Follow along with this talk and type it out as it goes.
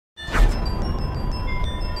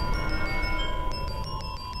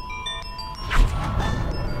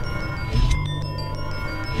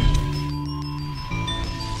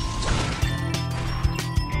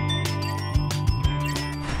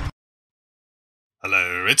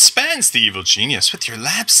Hello, it's Spence, the evil genius, with your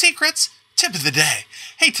lab secrets tip of the day.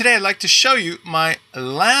 Hey, today I'd like to show you my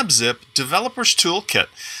LabZip Developers Toolkit.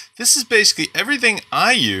 This is basically everything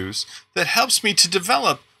I use that helps me to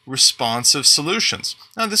develop responsive solutions.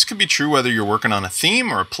 Now, this could be true whether you're working on a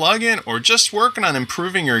theme or a plugin or just working on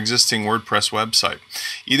improving your existing WordPress website.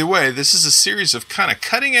 Either way, this is a series of kind of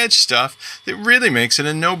cutting-edge stuff that really makes it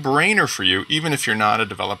a no-brainer for you, even if you're not a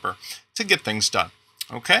developer, to get things done.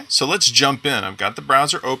 Okay, so let's jump in. I've got the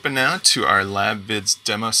browser open now to our LabVids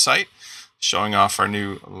demo site, showing off our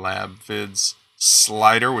new LabVids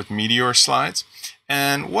slider with Meteor slides.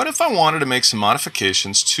 And what if I wanted to make some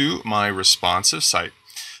modifications to my responsive site?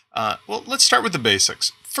 Well, let's start with the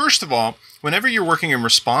basics. First of all, whenever you're working in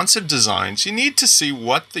responsive designs, you need to see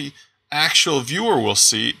what the actual viewer will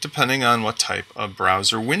see depending on what type of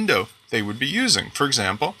browser window they would be using. For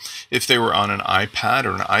example, if they were on an iPad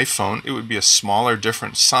or an iPhone, it would be a smaller,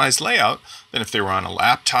 different size layout than if they were on a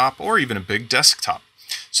laptop or even a big desktop.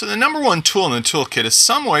 So the number one tool in the toolkit is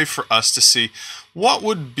some way for us to see what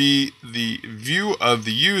would be the view of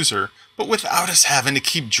the user, but without us having to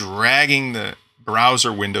keep dragging the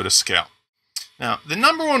browser window to scale. Now, the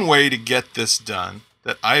number one way to get this done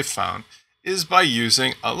that I've found is by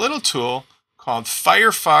using a little tool called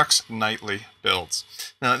Firefox Nightly Builds.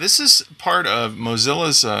 Now, this is part of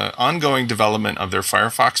Mozilla's ongoing development of their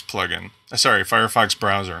Firefox Firefox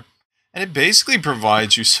browser. And it basically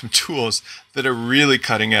provides you some tools that are really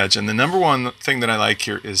cutting edge. And the number one thing that I like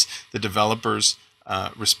here is the developer's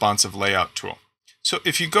responsive layout tool. So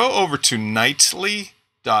if you go over to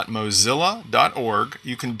nightly.mozilla.org,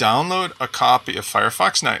 you can download a copy of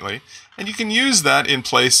Firefox Nightly, and you can use that in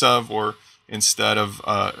place of or instead of,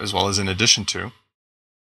 as well as in addition to,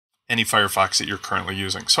 any Firefox that you're currently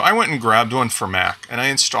using. So I went and grabbed one for Mac, and I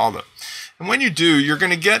installed it. And when you do, you're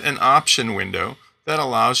going to get an option window that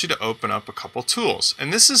allows you to open up a couple tools.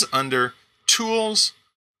 And this is under Tools,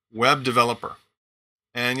 Web Developer.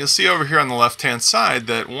 And you'll see over here on the left-hand side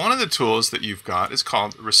that one of the tools that you've got is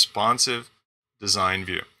called Responsive Design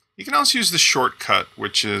View. You can also use the shortcut,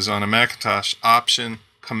 which is on a Macintosh, Option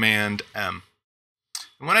Command M.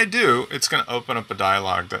 And when I do, it's going to open up a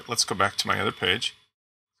dialog that, let's go back to my other page.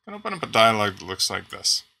 It's going to open up a dialog that looks like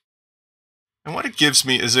this. And what it gives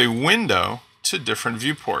me is a window to different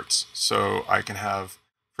viewports. So I can have,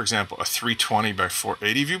 for example, a 320 by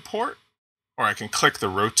 480 viewport, or I can click the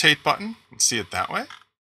rotate button and see it that way.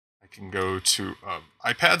 I can go to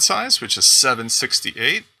iPad size, which is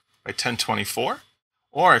 768 by 1024,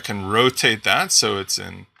 or I can rotate that so it's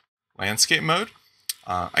in landscape mode.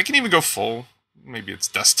 I can even go full. Maybe it's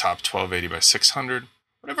desktop 1280 by 600,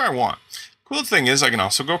 whatever I want. Cool thing is I can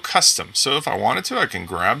also go custom. So if I wanted to, I can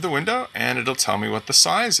grab the window and it'll tell me what the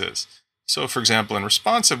size is. So for example, in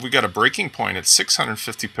responsive, we got a breaking point at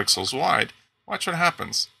 650 pixels wide. Watch what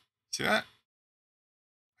happens. See that?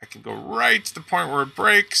 I can go right to the point where it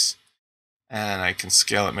breaks, and I can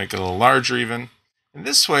scale it, make it a little larger even. And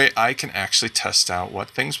this way I can actually test out what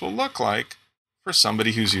things will look like for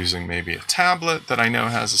somebody who's using maybe a tablet that I know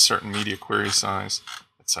has a certain media query size,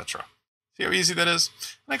 etc. See how easy that is?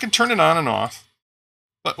 And I can turn it on and off.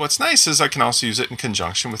 But what's nice is I can also use it in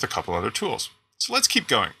conjunction with a couple other tools. So let's keep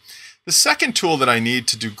going. The second tool that I need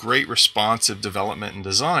to do great responsive development and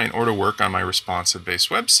design or to work on my responsive-based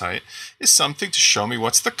website is something to show me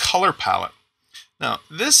what's the color palette. Now,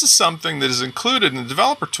 this is something that is included in the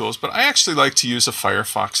developer tools, but I actually like to use a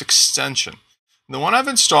Firefox extension. And the one I've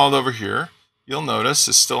installed over here, you'll notice,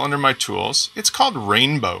 is still under my tools. It's called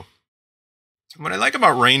Rainbow. And what I like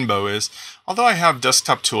about Rainbow is, although I have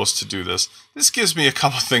desktop tools to do this, this gives me a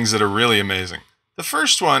couple things that are really amazing. The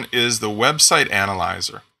first one is the website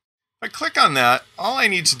analyzer. If I click on that, all I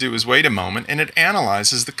need to do is wait a moment and it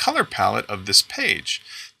analyzes the color palette of this page.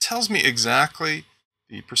 It tells me exactly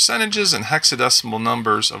the percentages and hexadecimal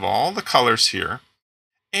numbers of all the colors here.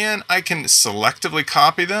 And I can selectively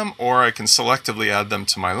copy them, or I can selectively add them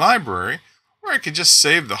to my library, or I could just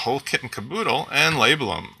save the whole kit and caboodle and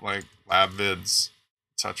label them like LabVids,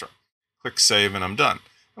 etc. Click save and I'm done.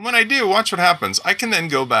 And when I do, watch what happens. I can then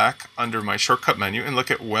go back under my shortcut menu and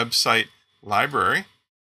look at website library.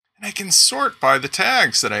 And I can sort by the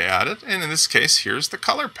tags that I added. And in this case, here's the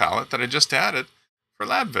color palette that I just added for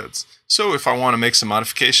LabVids. So if I want to make some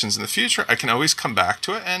modifications in the future, I can always come back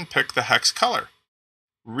to it and pick the hex color.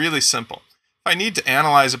 Really simple. If I need to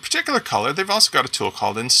analyze a particular color, they've also got a tool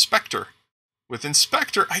called Inspector. With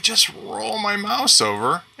Inspector, I just roll my mouse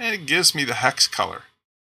over and it gives me the hex color.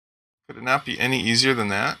 Could it not be any easier than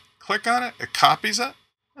that? Click on it, it copies it,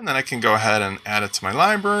 and then I can go ahead and add it to my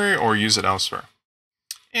library or use it elsewhere.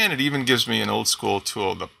 And it even gives me an old school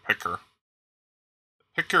tool, the picker.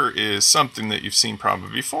 Picker is something that you've seen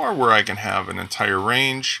probably before, where I can have an entire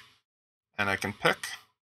range and I can pick.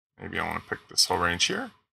 Maybe I want to pick this whole range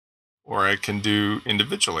here, or I can do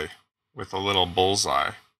individually with a little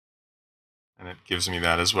bullseye, and it gives me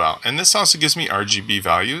that as well. And this also gives me RGB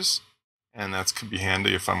values, and that could be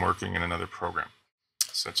handy if I'm working in another program,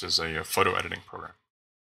 such as a photo editing program.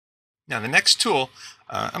 Now the next tool,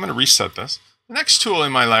 I'm going to reset this. The next tool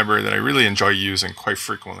in my library that I really enjoy using quite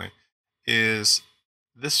frequently is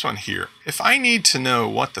this one here. If I need to know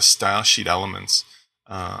what the style sheet elements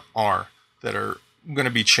are that are going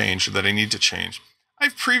to be changed or that I need to change,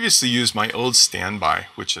 I've previously used my old standby,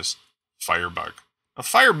 which is Firebug. Now,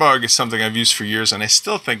 Firebug is something I've used for years, and I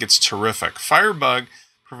still think it's terrific. Firebug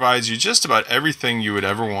provides you just about everything you would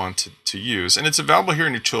ever want to use, and it's available here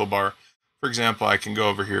in your toolbar. For example, I can go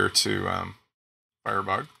over here to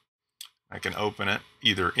Firebug. I can open it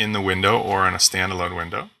either in the window or in a standalone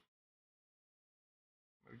window.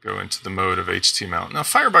 Go into the mode of HTML. Now,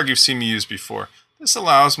 Firebug you've seen me use before. This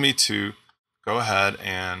allows me to go ahead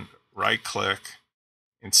and right-click,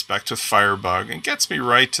 inspect with Firebug, and gets me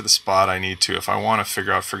right to the spot I need to. If I want to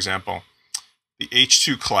figure out, for example, the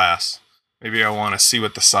H2 class, maybe I want to see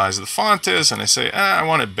what the size of the font is, and I say, I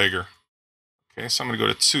want it bigger. Okay, so I'm going to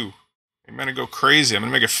go to 2. I'm going to go crazy. I'm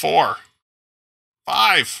going to make it 4,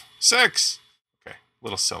 5, 6. Okay, a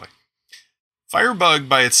little silly. Firebug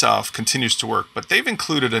by itself continues to work, but they've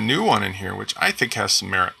included a new one in here, which I think has some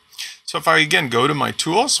merit. So if I, again, go to my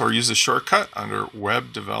tools or use a shortcut under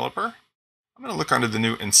Web Developer, I'm going to look under the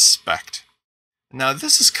new Inspect. Now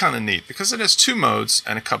this is kind of neat because it has 2 modes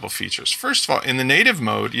and a couple features. First of all, in the native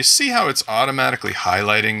mode, you see how it's automatically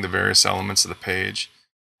highlighting the various elements of the page.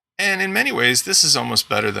 And in many ways, this is almost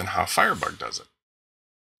better than how Firebug does it.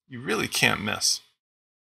 You really can't miss.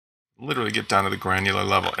 Literally get down to the granular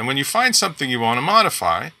level. And when you find something you want to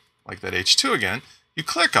modify, like that H2 again, you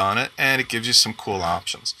click on it and it gives you some cool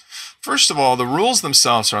options. First of all, the rules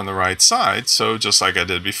themselves are on the right side, so just like I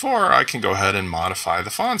did before, I can go ahead and modify the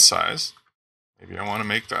font size. Maybe I want to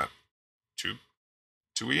make that 2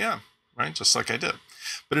 EM, right? Just like I did.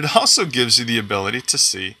 But it also gives you the ability to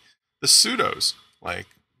see the pseudos, like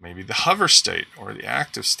maybe the hover state or the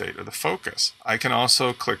active state or the focus. I can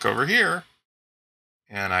also click over here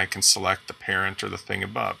and I can select the parent or the thing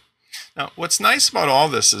above. Now, what's nice about all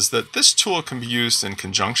this is that this tool can be used in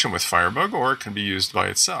conjunction with Firebug, or it can be used by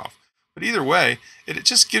itself. But either way, it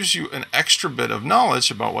just gives you an extra bit of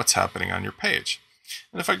knowledge about what's happening on your page.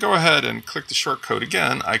 And if I go ahead and click the shortcode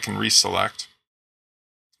again, I can reselect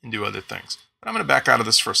and do other things. But I'm going to back out of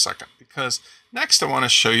this for a second, because next I want to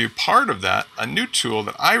show you part of that, a new tool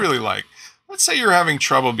that I really like. Let's say you're having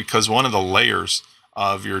trouble because one of the layers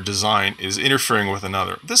of your design is interfering with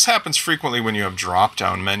another. This happens frequently when you have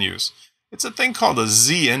drop-down menus. It's a thing called a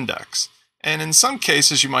Z-index. And in some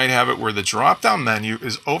cases, you might have it where the drop-down menu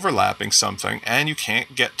is overlapping something and you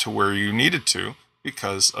can't get to where you needed to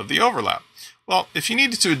because of the overlap. Well, if you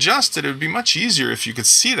needed to adjust it, it would be much easier if you could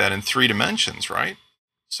see that in 3 dimensions, right?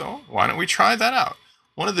 So why don't we try that out?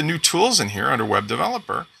 One of the new tools in here under Web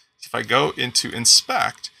Developer, if I go into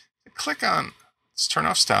Inspect, click on, let's turn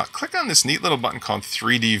off style, click on this neat little button called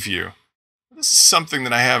 3D View. This is something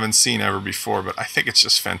that I haven't seen ever before, but I think it's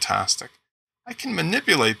just fantastic. I can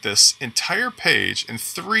manipulate this entire page in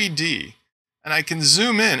 3D, and I can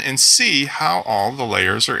zoom in and see how all the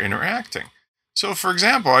layers are interacting. So for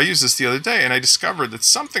example, I used this the other day and I discovered that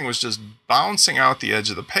something was just bouncing out the edge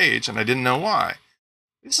of the page and I didn't know why.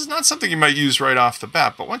 This is not something you might use right off the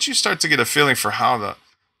bat, but once you start to get a feeling for how the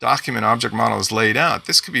document object model is laid out,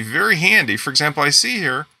 this could be very handy. For example, I see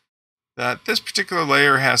here that this particular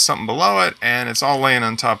layer has something below it and it's all laying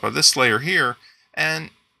on top of this layer here.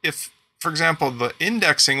 And if, for example, the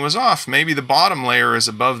indexing was off, maybe the bottom layer is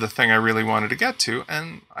above the thing I really wanted to get to,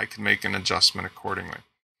 and I can make an adjustment accordingly.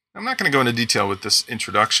 I'm not going to go into detail with this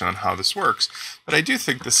introduction on how this works, but I do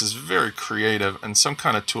think this is very creative and some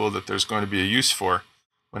kind of tool that there's going to be a use for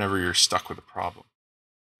whenever you're stuck with a problem.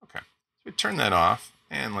 Okay, so we turn that off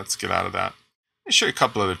and let's get out of that. Let me show you a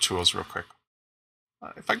couple other tools real quick.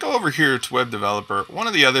 If I go over here to Web Developer, one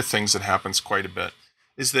of the other things that happens quite a bit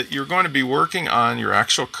is that you're going to be working on your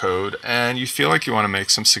actual code and you feel like you want to make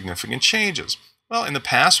some significant changes. Well, in the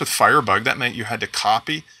past with Firebug, that meant you had to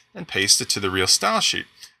copy and paste it to the real style sheet.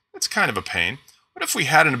 It's kind of a pain. What if we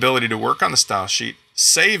had an ability to work on the style sheet,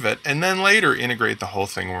 save it, and then later integrate the whole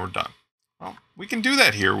thing when we're done? Well, we can do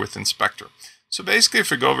that here with Inspector. So basically,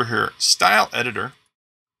 if we go over here, Style Editor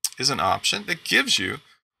is an option that gives you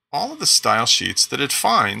all of the style sheets that it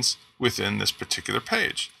finds within this particular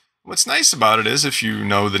page. What's nice about it is if you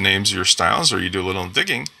know the names of your styles or you do a little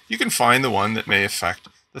digging, you can find the one that may affect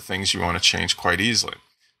the things you want to change quite easily.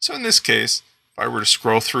 So in this case, if I were to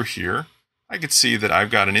scroll through here, I could see that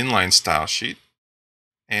I've got an inline style sheet.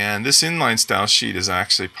 And this inline style sheet is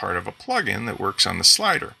actually part of a plugin that works on the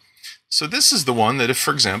slider. So this is the one that if,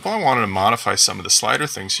 for example, I wanted to modify some of the slider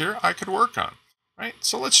things here, I could work on, right?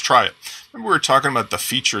 So let's try it. Remember we were talking about the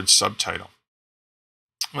featured subtitle.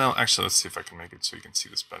 Well, actually, let's see if I can make it so you can see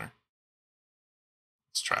this better.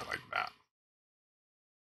 Let's try it like that.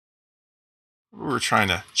 We were trying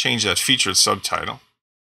to change that featured subtitle.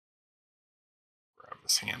 Grab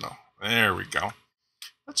this handle. There we go.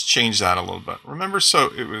 Let's change that a little bit. Remember,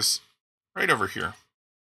 so it was right over here.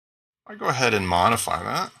 I go ahead and modify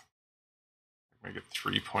that. Make it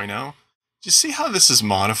 3.0. Do you see how this is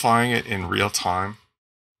modifying it in real time?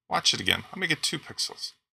 Watch it again. I'll make it 2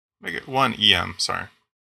 pixels. Make it 1 EM, sorry.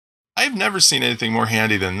 I've never seen anything more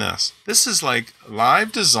handy than this. This is like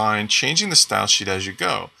live design, changing the style sheet as you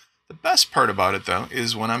go. The best part about it, though,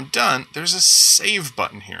 is when I'm done, there's a save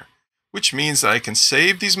button here, which means that I can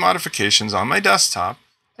save these modifications on my desktop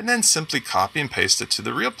and then simply copy and paste it to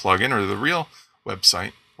the real plugin or the real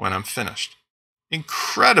website when I'm finished.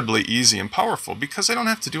 Incredibly easy and powerful because I don't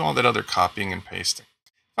have to do all that other copying and pasting.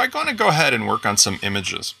 If I want to go ahead and work on some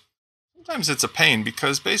images, sometimes it's a pain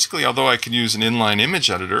because basically, although I can use an inline image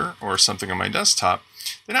editor or something on my desktop,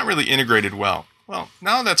 they're not really integrated well. Well,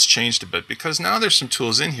 now that's changed a bit because now there's some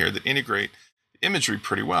tools in here that integrate the imagery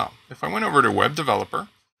pretty well. If I went over to Web Developer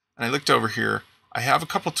and I looked over here, I have a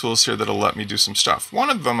couple tools here that'll let me do some stuff. One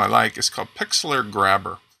of them I like is called Pixlr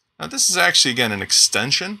Grabber. Now this is actually, again, an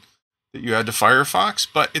extension that you add to Firefox,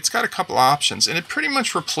 but it's got a couple options and it pretty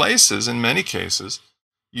much replaces, in many cases,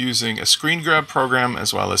 using a screen grab program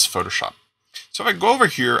as well as Photoshop. So if I go over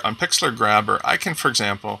here on Pixlr Grabber, I can, for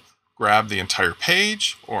example, grab the entire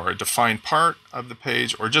page or a defined part of the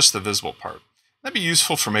page or just the visible part. That'd be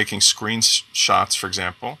useful for making screenshots, for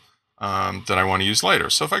example, that I want to use later.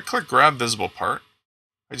 So if I click grab visible part,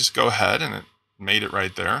 I just go ahead and it made it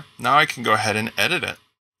right there. Now I can go ahead and edit it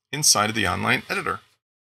inside of the online editor.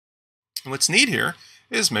 And what's neat here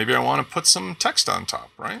is maybe I want to put some text on top,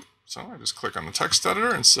 right? So I just click on the text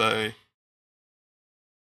editor and say,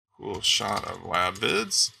 cool shot of lab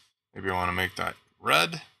vids. Maybe I want to make that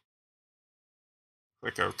red.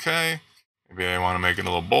 Click OK. Maybe I want to make it a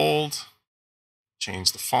little bold,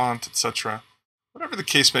 change the font, etc. Whatever the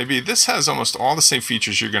case may be, this has almost all the same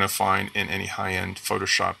features you're going to find in any high-end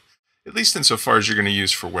Photoshop, at least insofar as you're going to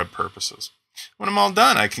use for web purposes. When I'm all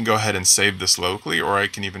done, I can go ahead and save this locally, or I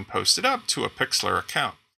can even post it up to a Pixlr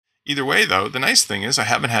account. Either way, though, the nice thing is I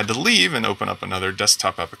haven't had to leave and open up another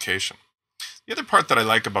desktop application. The other part that I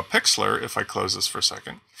like about Pixlr, if I close this for a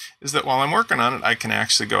second, is that while I'm working on it, I can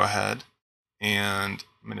actually go ahead and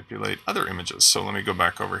manipulate other images. So let me go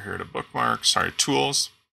back over here to bookmarks,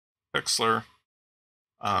 tools, Pixlr.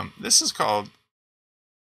 This is called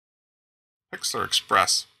Pixlr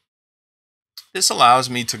Express. This allows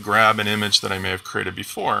me to grab an image that I may have created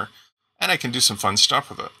before, and I can do some fun stuff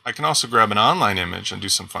with it. I can also grab an online image and do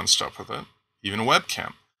some fun stuff with it, even a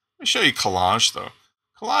webcam. Let me show you Collage, though.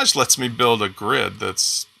 Collage lets me build a grid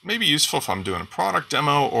that's maybe useful if I'm doing a product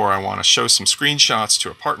demo or I want to show some screenshots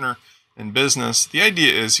to a partner in business. The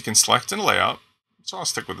idea is you can select a layout. So I'll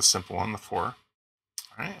stick with the simple one, the 4. All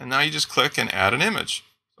right, and now you just click and add an image.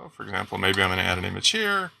 So for example, maybe I'm going to add an image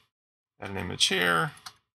here, add an image here,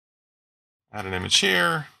 add an image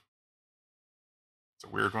here. It's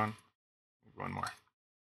a weird one. One more.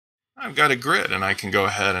 I've got a grid and I can go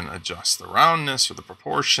ahead and adjust the roundness or the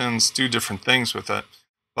proportions, do different things with it.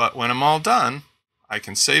 But when I'm all done, I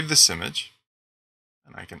can save this image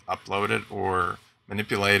and I can upload it or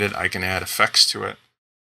manipulate it. I can add effects to it.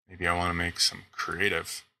 Maybe I want to make some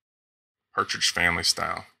creative Partridge Family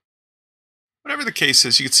style. Whatever the case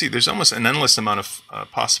is, you can see there's almost an endless amount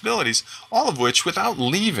of possibilities, all of which without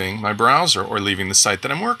leaving my browser or leaving the site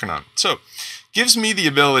that I'm working on. So gives me the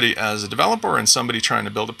ability as a developer and somebody trying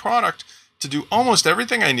to build a product to do almost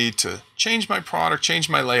everything I need to change my product, change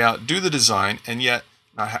my layout, do the design, and yet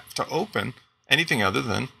not have to open anything other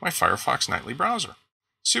than my Firefox nightly browser.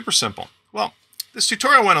 Super simple. Well, this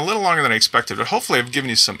tutorial went a little longer than I expected, but hopefully I've given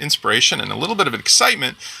you some inspiration and a little bit of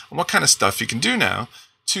excitement on what kind of stuff you can do now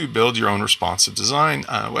to build your own responsive design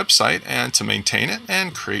website and to maintain it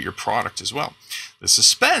and create your product as well. This is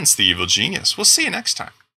Spence, the Evil Genius. We'll see you next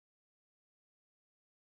time.